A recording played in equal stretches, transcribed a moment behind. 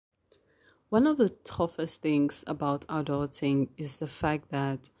One of the toughest things about adulting is the fact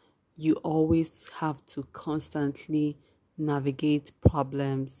that you always have to constantly navigate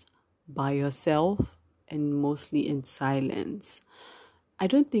problems by yourself and mostly in silence. I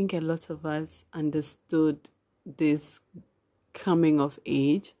don't think a lot of us understood this coming of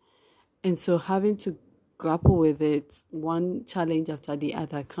age, and so having to grapple with it, one challenge after the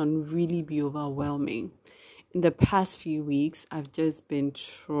other, can really be overwhelming. In the past few weeks, I've just been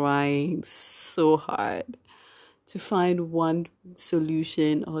trying so hard to find one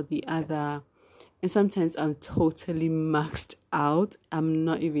solution or the other. And sometimes I'm totally maxed out. I'm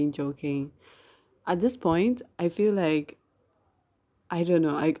not even joking. At this point, I feel like, I don't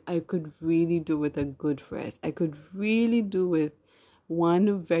know, I could really do with a good rest. I could really do with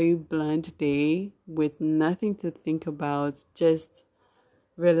one very bland day with nothing to think about, just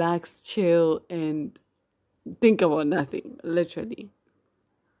relax, chill, and think about nothing, literally.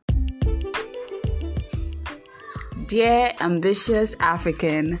 Dear ambitious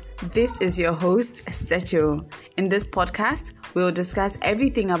African, this is your host, Secho. In this podcast, we will discuss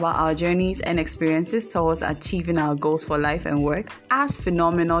everything about our journeys and experiences towards achieving our goals for life and work as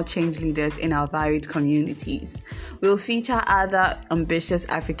phenomenal change leaders in our varied communities. We will feature other ambitious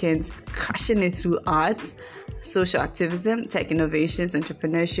Africans crushing it through arts, social activism, tech innovations,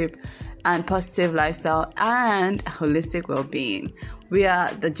 entrepreneurship, and positive lifestyle and holistic well-being. We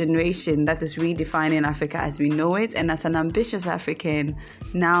are the generation that is redefining Africa as we know it, and as an ambitious African,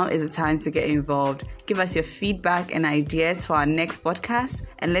 now is the time to get involved. Give us your feedback and ideas for our next podcast,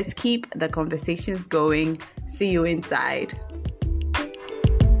 and let's keep the conversations going. See you inside.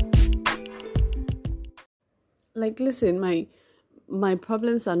 Like, listen, my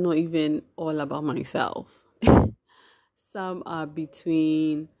problems are not even all about myself. Some are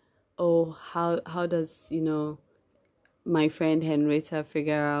between, oh, how does, my friend Henrietta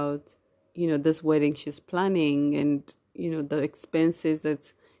figure out, this wedding she's planning, and, the expenses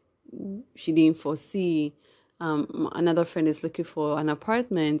that she didn't foresee. Another friend is looking for an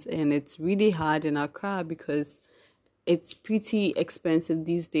apartment, and it's really hard in Accra because it's pretty expensive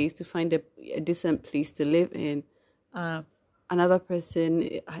these days to find a decent place to live in. Another person,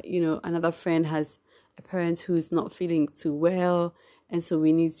 another friend has a parent who's not feeling too well, and so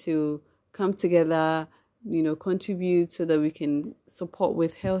we need to come together, contribute so that we can support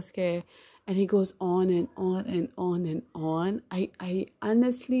with healthcare. And it goes on and on and on and on. I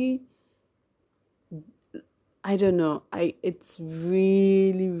honestly, I don't know. It's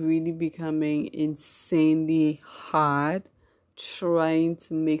really, really becoming insanely hard trying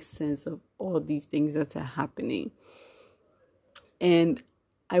to make sense of all these things that are happening. And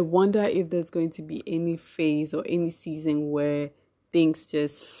I wonder if there's going to be any phase or any season where things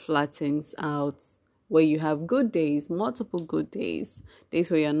just flattens out, where you have good days, multiple good days,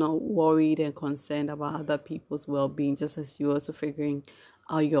 days where you're not worried and concerned about other people's well-being, just as you're also figuring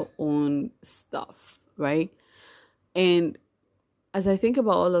out your own stuff, right? And as I think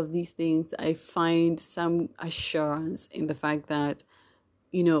about all of these things, I find some assurance in the fact that,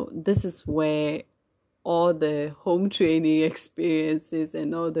 this is where all the home training experiences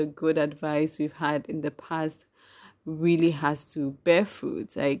and all the good advice we've had in the past really has to bear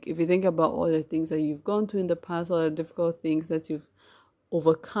fruit. Like, if you think about all the things that you've gone through in the past, all the difficult things that you've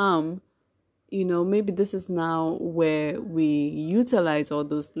overcome, maybe this is now where we utilize all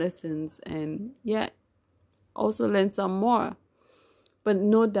those lessons and, also learn some more. But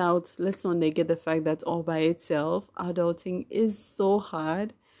no doubt, let's not negate the fact that all by itself, adulting is so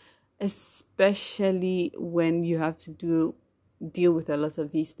hard, especially when you have to deal with a lot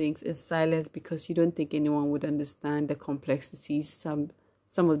of these things in silence because you don't think anyone would understand the complexities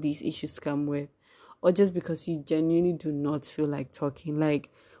some of these issues come with, or just because you genuinely do not feel like talking. Like,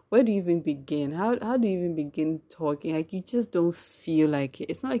 where do you even begin? How do you even begin talking? Like, you just don't feel like it.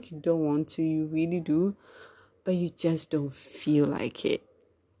 It's not like you don't want to, you really do, but you just don't feel like it.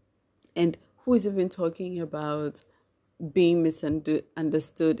 And who is even talking about being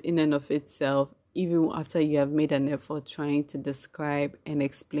misunderstood in and of itself, even after you have made an effort trying to describe and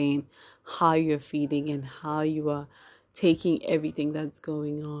explain how you're feeling and how you are taking everything that's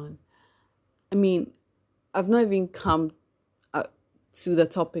going on? I mean, I've not even come to the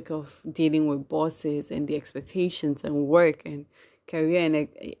topic of dealing with bosses and the expectations and work and career,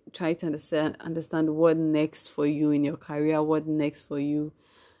 and try to understand what next for you in your career, what next for you,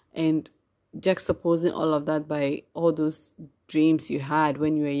 and juxtaposing all of that by all those dreams you had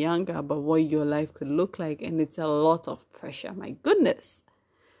when you were younger about what your life could look like. And it's a lot of pressure. My goodness,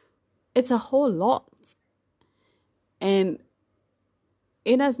 it's a whole lot. And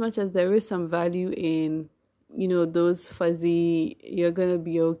in as much as there is some value in those fuzzy, you're gonna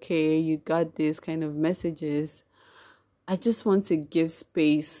be okay, you got this kind of messages. I just want to give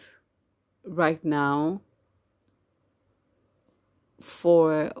space right now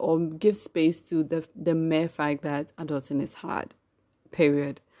or give space to the mere fact that adulting is hard,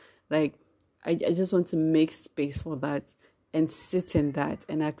 period. Like, I just want to make space for that and sit in that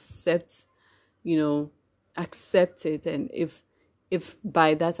and accept it. And if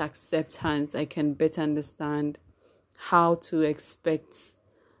by that acceptance I can better understand how to expect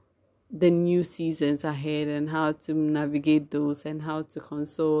the new seasons ahead and how to navigate those and how to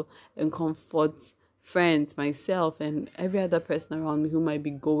console and comfort friends, myself, and every other person around me who might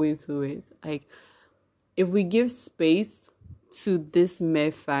be going through it. Like, if we give space to this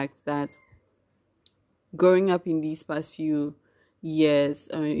mere fact that growing up in these past few years,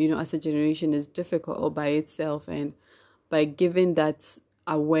 as a generation is difficult all by itself, and by giving that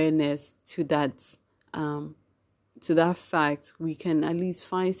awareness to that fact, we can at least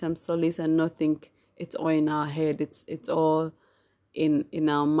find some solace and not think it's all in our head. It's all in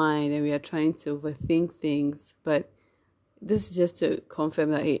our mind, and we are trying to overthink things. But this is just to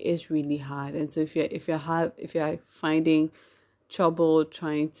confirm that it is really hard. And so if you're finding trouble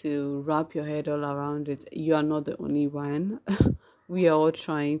trying to wrap your head all around it, you are not the only one. We are all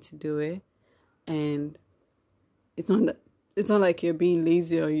trying to do it, and it's not like you're being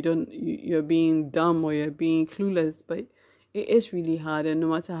lazy or you're being dumb or you're being clueless, but it is really hard. And no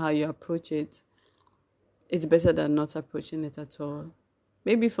matter how you approach it, it's better than not approaching it at all.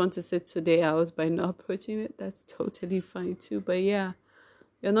 Maybe if you want to sit today out by not approaching it, that's totally fine too. But yeah,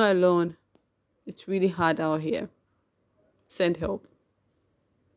 you're not alone. It's really hard out here. Send help.